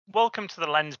Welcome to the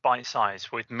Lens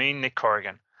Bitesize with me, Nick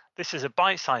Corrigan. This is a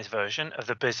bite-sized version of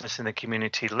the Business in the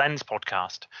Community Lens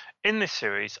podcast. In this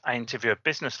series, I interview a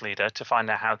business leader to find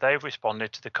out how they've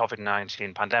responded to the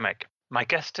COVID-19 pandemic. My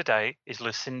guest today is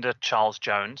Lucinda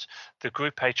Charles-Jones, the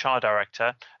Group HR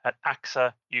Director at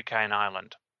AXA UK and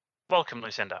Ireland. Welcome,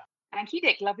 Lucinda. Thank you,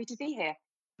 Nick. Lovely to be here.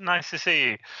 Nice to see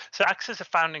you. So AXA is a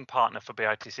founding partner for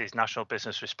Bitesize's National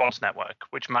Business Response Network,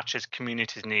 which matches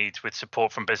communities' needs with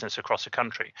support from business across the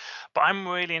country. But I'm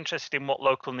really interested in what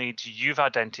local needs you've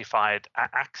identified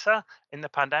at AXA in the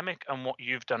pandemic and what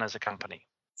you've done as a company.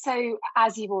 So,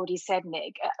 as you've already said,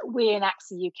 Nick, we're in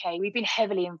AXA UK. We've been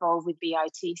heavily involved with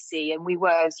BITC, and we were,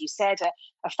 as you said,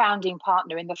 a founding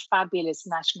partner in the fabulous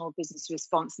National Business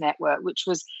Response Network, which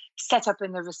was set up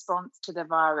in the response to the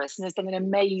virus and has done an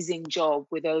amazing job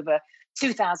with over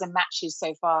 2,000 matches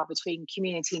so far between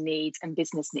community needs and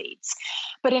business needs.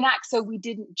 But in AXA, we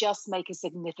didn't just make a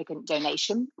significant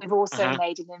donation. We've also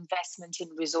made an investment in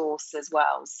resource as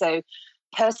well. So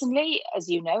personally, as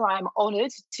you know, I'm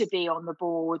honoured to be on the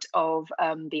board of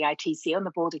the ITC, on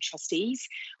the board of trustees.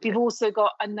 We've also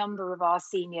got a number of our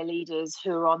senior leaders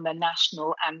who are on the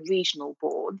national and regional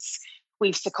boards.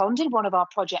 We've seconded one of our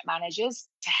project managers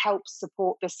to help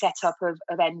support the setup of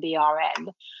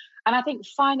NBRN. And I think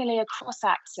finally across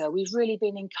AXA, we've really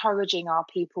been encouraging our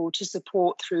people to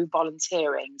support through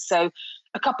volunteering. So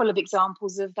a couple of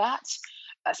examples of that.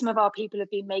 Some of our people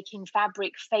have been making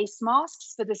fabric face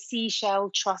masks for the Seashell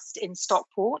Trust in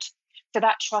Stockport. So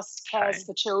that trust cares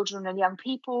for children and young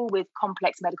people with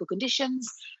complex medical conditions.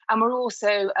 And we're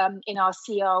also, in our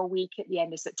CR week at the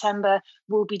end of September,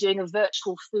 we'll be doing a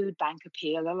virtual food bank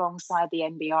appeal alongside the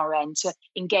NBRN to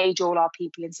engage all our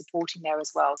people in supporting there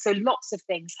as well. So lots of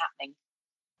things happening.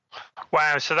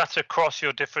 Wow, so that's across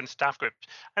your different staff groups.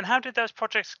 And how did those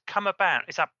projects come about?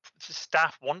 Is that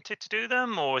staff wanted to do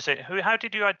them, or is it how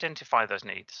did you identify those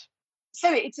needs?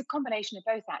 So it's a combination of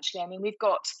both, actually. I mean, we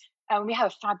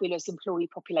have a fabulous employee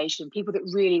population, people that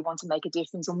really want to make a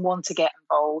difference and want to get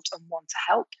involved and want to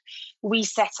help. We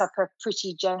set up a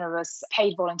pretty generous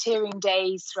paid volunteering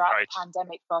days throughout the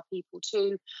pandemic for our people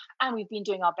too. And we've been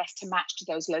doing our best to match to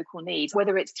those local needs,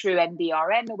 whether it's through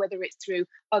NBRN or whether it's through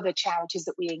other charities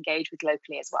that we engage with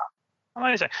locally as well.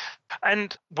 Amazing.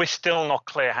 And we're still not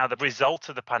clear how the result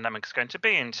of the pandemic is going to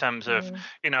be in terms of,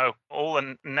 all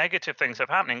the negative things that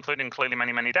have happened, including clearly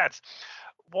many, many deaths.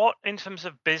 What, in terms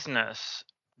of business,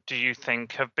 do you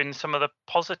think have been some of the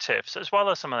positives as well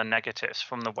as some of the negatives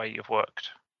from the way you've worked?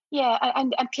 Yeah,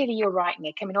 and clearly you're right,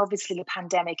 Nick. I mean, obviously the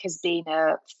pandemic has been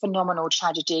a phenomenal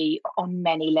tragedy on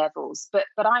many levels, but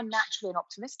I'm naturally an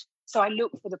optimist. So I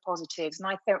look for the positives, and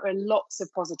I think there are lots of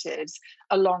positives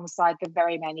alongside the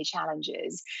very many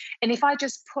challenges. And if I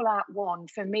just pull out one,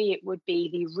 for me, it would be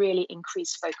the really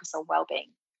increased focus on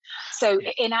well-being. So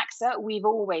in AXA, we've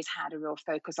always had a real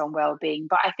focus on well-being,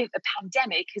 but I think the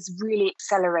pandemic has really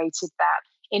accelerated that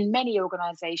in many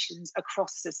organisations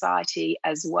across society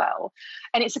as well.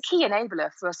 And it's a key enabler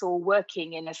for us all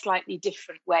working in a slightly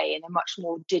different way, in a much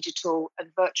more digital and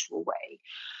virtual way.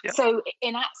 Yep. So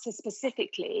in AXA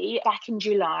specifically, back in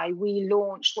July, we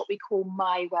launched what we call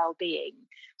My Wellbeing,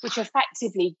 which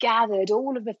effectively gathered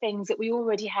all of the things that we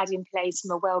already had in place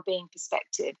from a wellbeing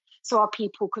perspective, so our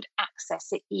people could access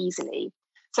it easily.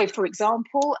 So, for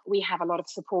example, we have a lot of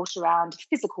support around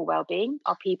physical wellbeing.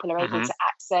 Our people are able to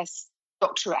access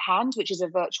Doctor at Hand, which is a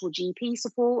virtual GP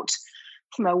support.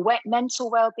 From a mental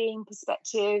wellbeing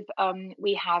perspective,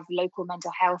 we have local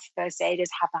mental health first aiders,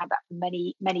 have had that for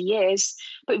many, many years.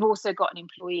 But we've also got an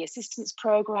employee assistance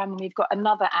program, and we've got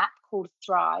another app called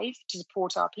Thrive to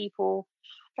support our people.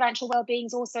 Financial well-being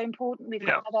is also important. We've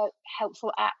got another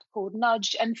helpful app called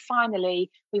Nudge. And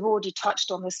finally, we've already touched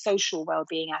on the social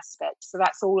well-being aspect. So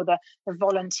that's all of the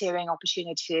volunteering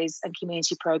opportunities and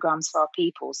community programs for our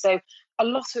people. So a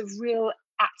lot of real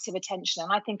active attention,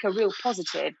 and I think a real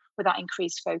positive with that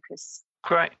increased focus.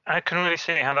 Great. I can really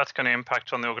see how that's going to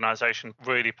impact on the organisation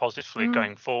really positively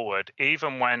going forward,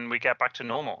 even when we get back to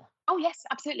normal. Oh, yes,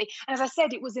 absolutely. And as I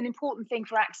said, it was an important thing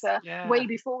for AXA way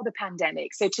before the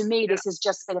pandemic. So to me, this has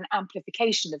just been an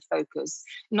amplification of focus,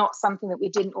 not something that we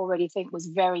didn't already think was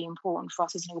very important for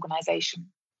us as an organisation.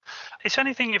 Is there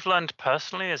anything you've learned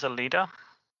personally as a leader?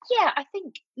 Yeah, I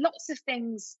think lots of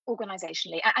things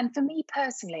organisationally. And for me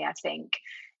personally, I think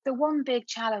the one big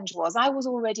challenge was I was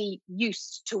already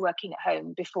used to working at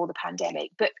home before the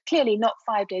pandemic, but clearly not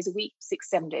 5 days a week, 6,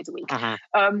 7 days a week.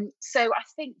 So I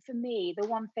think for me, the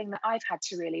one thing that I've had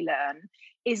to really learn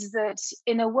is that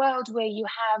in a world where you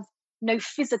have no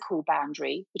physical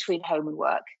boundary between home and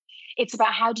work. It's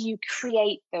about how do you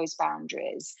create those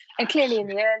boundaries. And clearly, in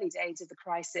the early days of the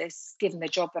crisis, given the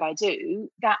job that I do,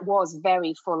 that was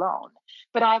very full on.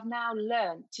 But I've now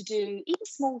learned to do even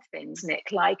small things,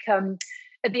 Nick, like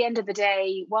at the end of the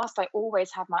day, whilst I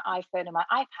always have my iPhone and my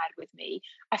iPad with me,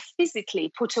 I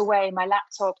physically put away my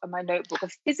laptop and my notebook. I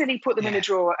physically put them in a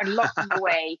drawer and lock them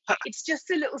away. It's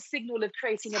just a little signal of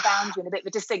creating a boundary and a bit of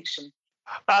a distinction.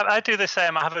 I do the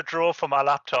same. I have a drawer for my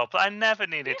laptop that I never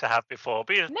needed to have before.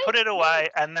 But you just put it away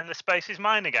and then the space is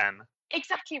mine again.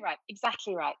 Exactly right.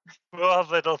 Exactly right. Well,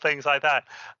 little things like that.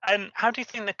 And how do you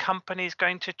think the company is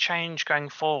going to change going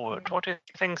forward? What do you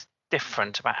think's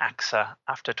different about AXA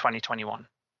after 2021?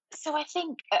 So I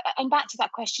think, and back to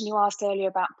that question you asked earlier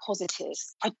about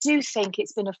positives, I do think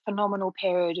it's been a phenomenal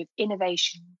period of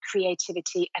innovation,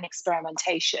 creativity, and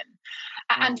experimentation.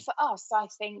 And for us, I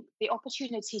think the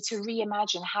opportunity to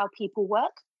reimagine how people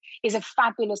work is a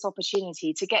fabulous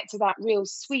opportunity to get to that real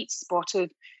sweet spot of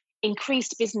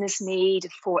increased business need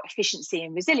for efficiency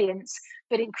and resilience,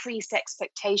 but increased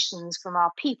expectations from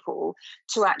our people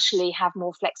to actually have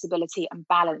more flexibility and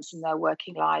balance in their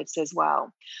working lives as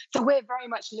well. So we're very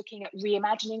much looking at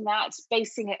reimagining that,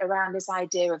 basing it around this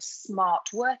idea of smart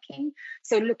working.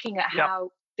 So looking at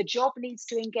how the job needs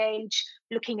to engage,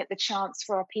 looking at the chance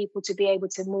for our people to be able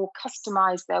to more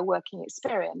customize their working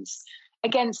experience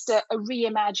against a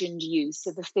reimagined use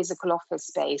of the physical office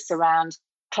space around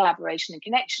collaboration and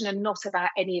connection, and not about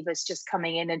any of us just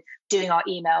coming in and doing our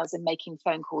emails and making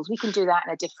phone calls. We can do that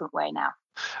in a different way now.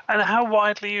 And how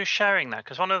widely are you sharing that?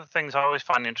 Because one of the things I always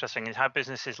find interesting is how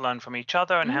businesses learn from each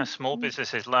other and how small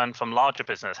businesses learn from larger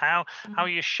business. How are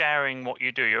you sharing what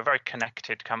you do? You're a very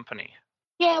connected company.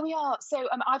 Yeah, we are. So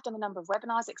I've done a number of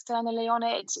webinars externally on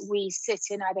it. We sit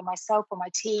in, either myself or my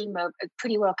team are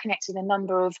pretty well connected in a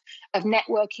number of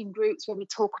networking groups where we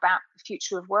talk about the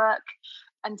future of work.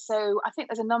 And so I think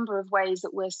there's a number of ways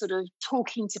that we're sort of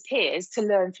talking to peers to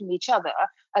learn from each other,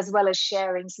 as well as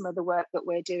sharing some of the work that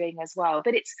we're doing as well.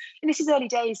 But this is early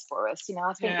days for us.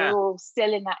 I think we're all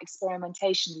still in that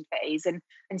experimentation phase and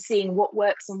seeing what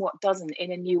works and what doesn't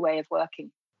in a new way of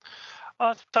working.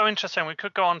 Well, it's so interesting. We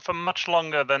could go on for much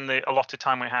longer than the allotted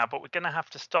time we have, but we're going to have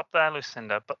to stop there,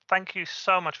 Lucinda. But thank you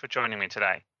so much for joining me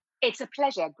today. It's a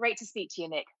pleasure. Great to speak to you,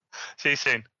 Nick. See you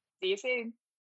soon. See you soon.